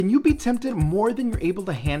Can you be tempted more than you're able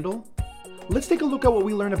to handle? Let's take a look at what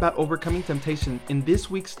we learn about overcoming temptation in this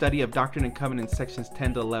week's study of Doctrine and Covenants sections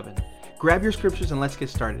 10 to 11. Grab your scriptures and let's get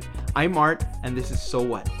started. I'm Art, and this is So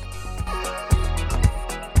What?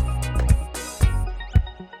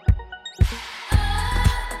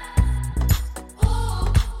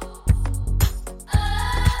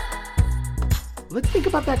 Let's think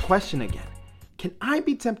about that question again. Can I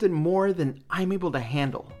be tempted more than I'm able to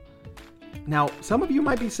handle? Now, some of you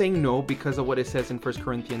might be saying no because of what it says in 1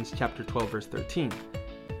 Corinthians chapter 12, verse 13.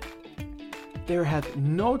 There hath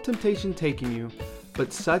no temptation taken you,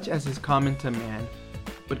 but such as is common to man.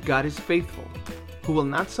 But God is faithful, who will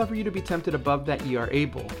not suffer you to be tempted above that ye are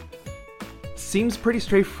able. Seems pretty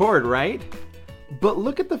straightforward, right? But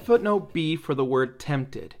look at the footnote B for the word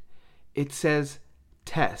tempted. It says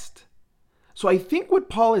test. So I think what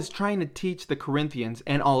Paul is trying to teach the Corinthians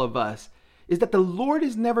and all of us is that the Lord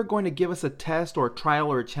is never going to give us a test or a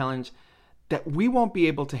trial or a challenge that we won't be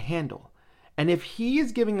able to handle. And if He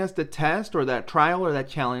is giving us the test or that trial or that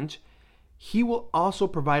challenge, He will also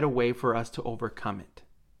provide a way for us to overcome it.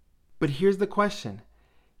 But here's the question.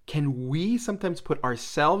 Can we sometimes put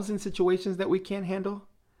ourselves in situations that we can't handle?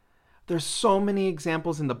 There's so many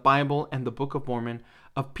examples in the Bible and the Book of Mormon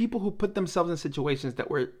of people who put themselves in situations that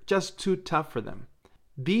were just too tough for them.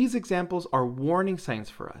 These examples are warning signs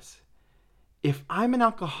for us. If I'm an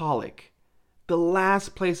alcoholic, the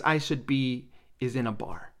last place I should be is in a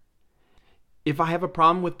bar. If I have a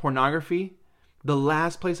problem with pornography, the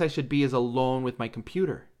last place I should be is alone with my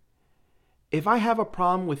computer. If I have a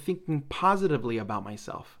problem with thinking positively about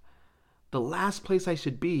myself, the last place I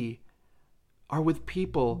should be are with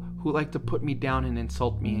people who like to put me down and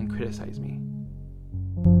insult me and criticize me.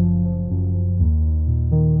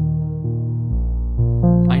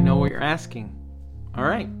 I know what you're asking. All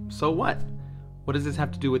right, so what? What does this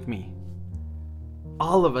have to do with me?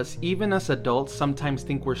 All of us, even us adults, sometimes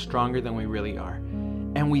think we're stronger than we really are.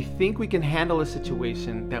 And we think we can handle a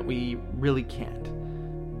situation that we really can't.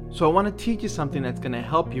 So I want to teach you something that's going to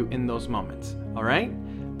help you in those moments. All right?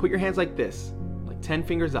 Put your hands like this, like 10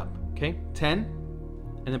 fingers up. Okay? 10.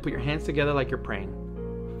 And then put your hands together like you're praying.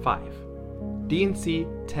 5. D&C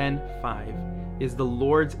 10:5 is the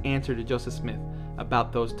Lord's answer to Joseph Smith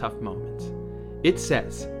about those tough moments. It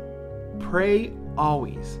says, "Pray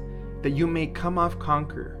always that you may come off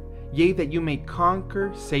conqueror, yea, that you may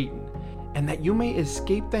conquer Satan, and that you may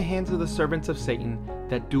escape the hands of the servants of Satan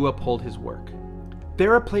that do uphold his work."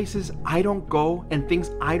 There are places I don't go and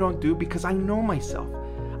things I don't do because I know myself.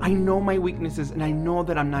 I know my weaknesses and I know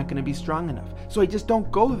that I'm not going to be strong enough. So I just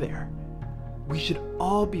don't go there. We should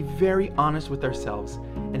all be very honest with ourselves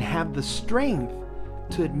and have the strength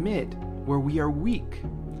to admit where we are weak.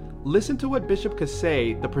 Listen to what Bishop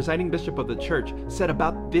Casey, the presiding bishop of the church, said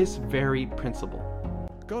about this very principle.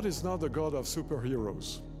 God is not the God of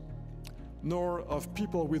superheroes, nor of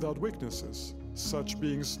people without weaknesses. Such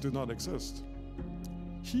beings do not exist.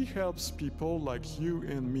 He helps people like you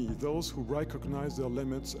and me, those who recognize their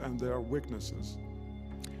limits and their weaknesses,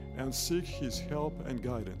 and seek His help and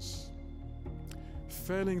guidance.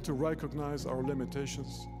 Failing to recognize our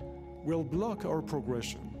limitations will block our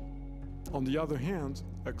progression. On the other hand,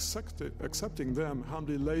 accepting them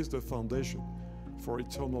humbly lays the foundation for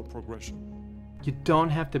eternal progression. You don't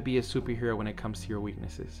have to be a superhero when it comes to your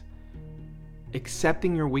weaknesses.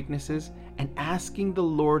 Accepting your weaknesses and asking the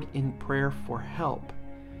Lord in prayer for help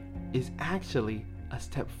is actually a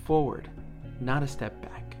step forward, not a step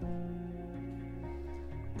back.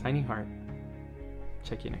 Tiny Heart.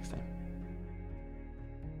 Check you next time.